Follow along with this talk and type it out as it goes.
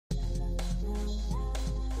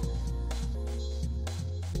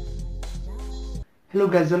Hello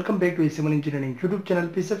guys, welcome back to Civil Engineering YouTube channel.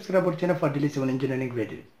 Please subscribe our channel for daily civil engineering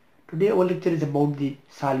videos. Today our lecture is about the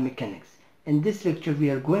soil mechanics. In this lecture we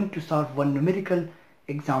are going to solve one numerical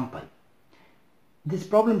example. This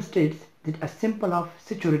problem states that a sample of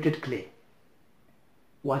saturated clay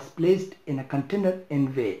was placed in a container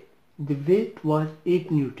and weighed. The weight was 8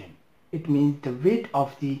 Newton. It means the weight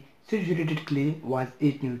of the saturated clay was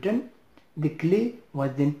 8 Newton. The clay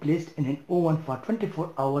was then placed in an oven for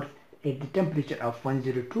 24 hours at the temperature of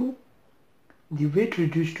 102. The weight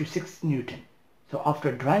reduced to 6 Newton. So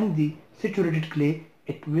after drying the saturated clay,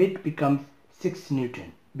 its weight becomes 6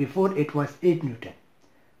 Newton. Before it was 8 Newton.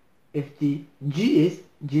 If the G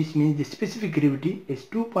means the specific gravity, is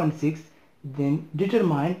 2.6, then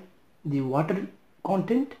determine the water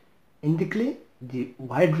content in the clay, the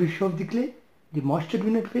wide ratio of the clay, the moisture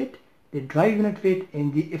unit weight, the dry unit weight,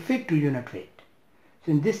 and the effective unit weight.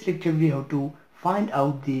 So in this lecture we have to find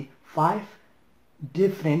out the 5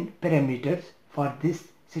 different parameters for this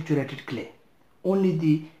saturated clay. Only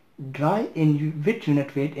the dry and wet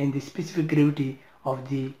unit weight and the specific gravity of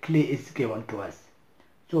the clay is given to us.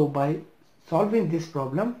 So by solving this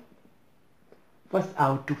problem, first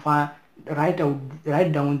I have to write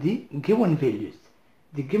down the given values.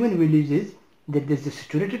 The given values is that there is a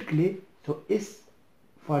saturated clay. So S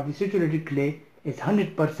for the saturated clay is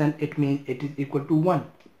 100%. It means it is equal to 1.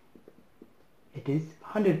 It is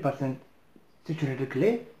 100% saturated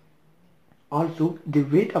clay. Also the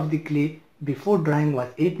weight of the clay before drying was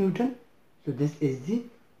 8 Newton. So this is the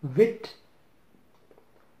weight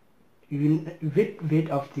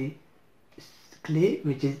of the clay,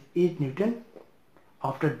 which is 8 Newton.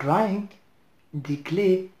 After drying the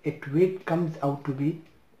clay, its weight comes out to be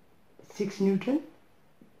 6 Newton.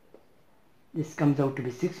 This comes out to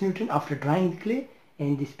be 6 Newton after drying the clay,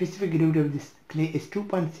 and the specific gravity of this clay is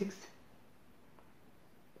 2.6.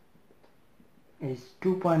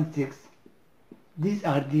 These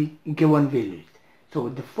are the given values. So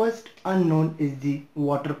the first unknown is the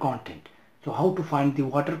water content. So how to find the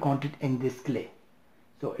water content in this clay?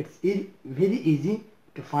 So it's very easy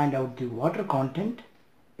to find out the water content.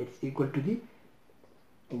 It's equal to the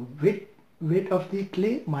weight of the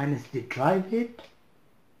clay minus the dry weight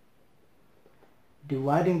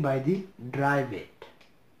dividing by the dry weight.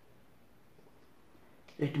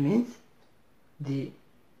 It means the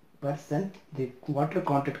water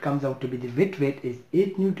content comes out to be, the wet weight is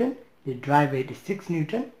 8 Newton, the dry weight is 6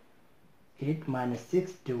 Newton. 8 minus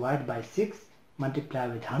 6 divided by 6, multiply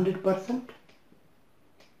with 100%.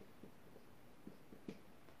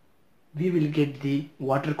 We will get the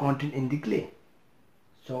water content in the clay.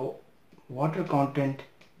 So water content,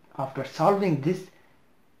 after solving this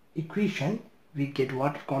equation, we get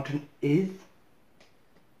water content is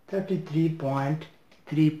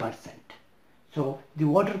 33.3%. So the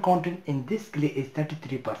water content in this clay is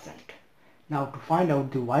 33%. Now to find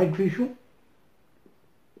out the wide ratio,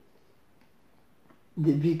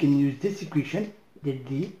 we can use this equation, that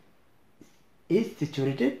the is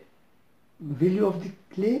saturated value of the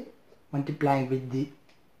clay multiplying with the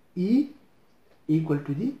E equal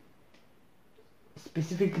to the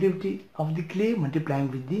specific gravity of the clay multiplying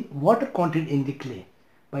with the water content in the clay.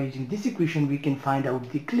 By using this equation we can find out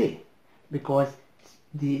the clay, because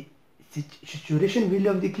the saturation value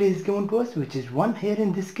of the clay is given to us, which is 1 here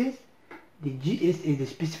in this case. The Gs is the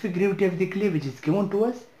specific gravity of the clay, which is given to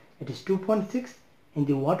us, it is 2.6, and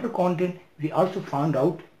the water content we also found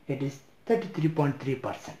out, it is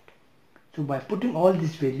 33.3%. So by putting all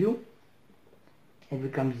this value, it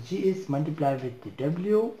becomes Gs multiplied with the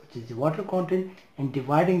W, which is the water content, and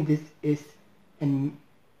dividing this S and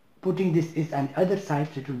putting this S on the other side,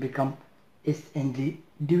 so it will become S in the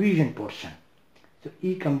division portion. So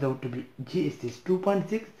E comes out to be, Gs is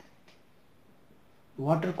 2.6,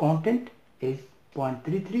 water content is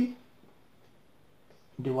 0.33,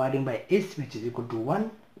 dividing by S, which is equal to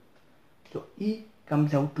 1. So E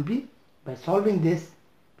comes out to be, by solving this,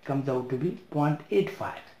 comes out to be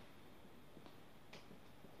 0.85.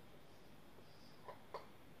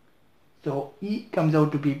 So E comes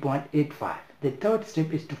out to be 0.85. The third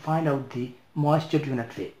step is to find out the moisture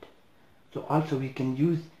unit weight. So also we can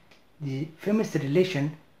use the famous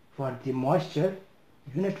relation for the moisture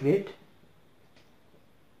unit weight.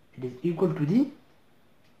 It is equal to the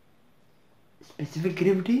specific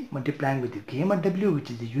gravity multiplying with the gamma W, which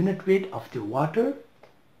is the unit weight of the water,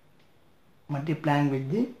 multiplying with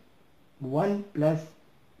the 1 plus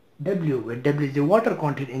W, where W is the water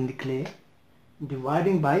content in the clay,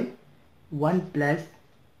 dividing by 1 plus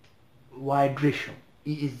wide ratio.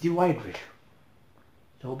 E is the wide ratio.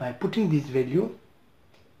 So by putting this value,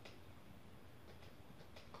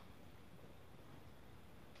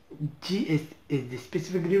 G is the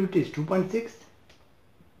specific gravity is 2.6.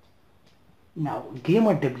 Now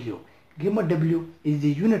gamma W. Gamma W is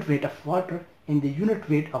the unit weight of water, and the unit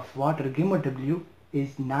weight of water gamma W is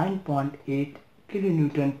 9.8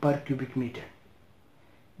 kilonewton per cubic meter.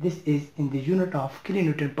 This is in the unit of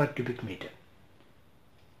kilonewton per cubic meter.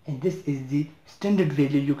 And this is the standard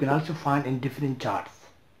value you can also find in different charts.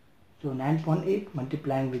 So 9.8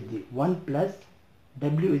 multiplying with the 1 plus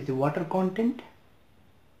W is the water content,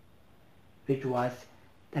 which was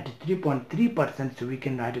 33.3%, so we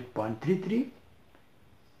can write it 0.33,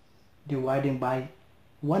 dividing by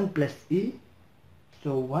 1 plus E,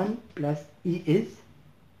 so 1 plus E is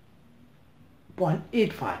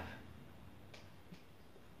 0.85.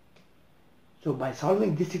 So by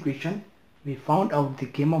solving this equation, we found out the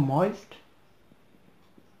gamma moist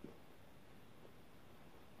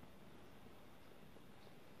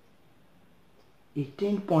is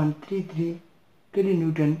 10.33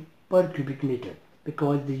 kilonewton per cubic meter,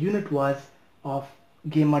 because the unit was of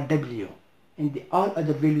gamma W, and all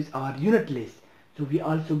other values are unitless, so we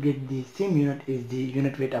also get the same unit is the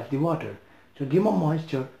unit weight of the water. So gamma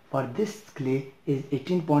moisture for this clay is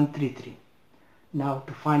 18.33. Now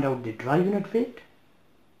to find out the dry unit weight,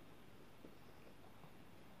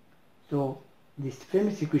 so this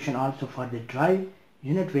famous equation also for the dry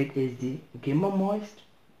unit weight is the gamma moist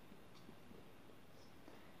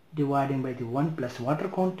dividing by the 1 plus water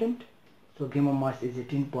content. So gamma moist is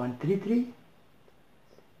 18.33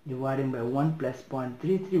 dividing by 1 plus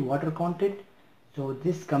 0.33 water content. So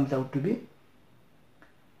this comes out to be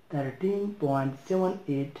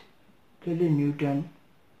 13.78 kilonewton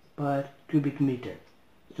per cubic meter.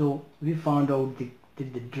 So we found out the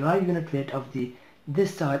dry unit weight of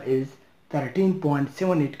this soil is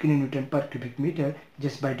 13.78 kilonewton per cubic meter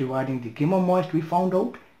just by dividing the gamma moist we found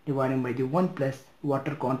out, dividing by the 1 plus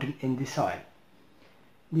water content in the soil.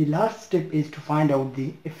 The last step is to find out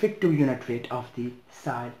the effective unit weight of the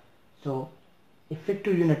soil. So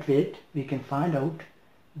effective unit weight we can find out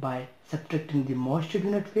by subtracting the moisture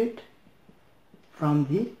unit weight from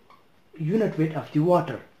the unit weight of the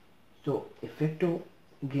water. So effective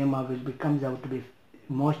gamma comes out to be,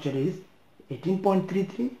 moisture is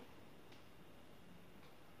 18.33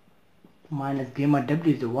 minus gamma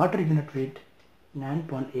W is the water unit weight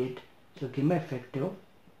 9.8. So gamma effective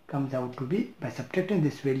comes out to be, by subtracting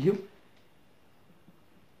this value,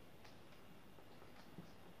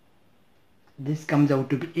 this comes out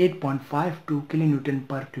to be 8.52 kilonewton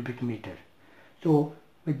per cubic meter. So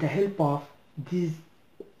with the help of these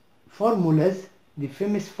formulas, the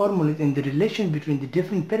famous formulas and the relation between the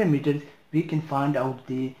different parameters, we can find out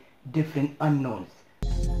the different unknowns.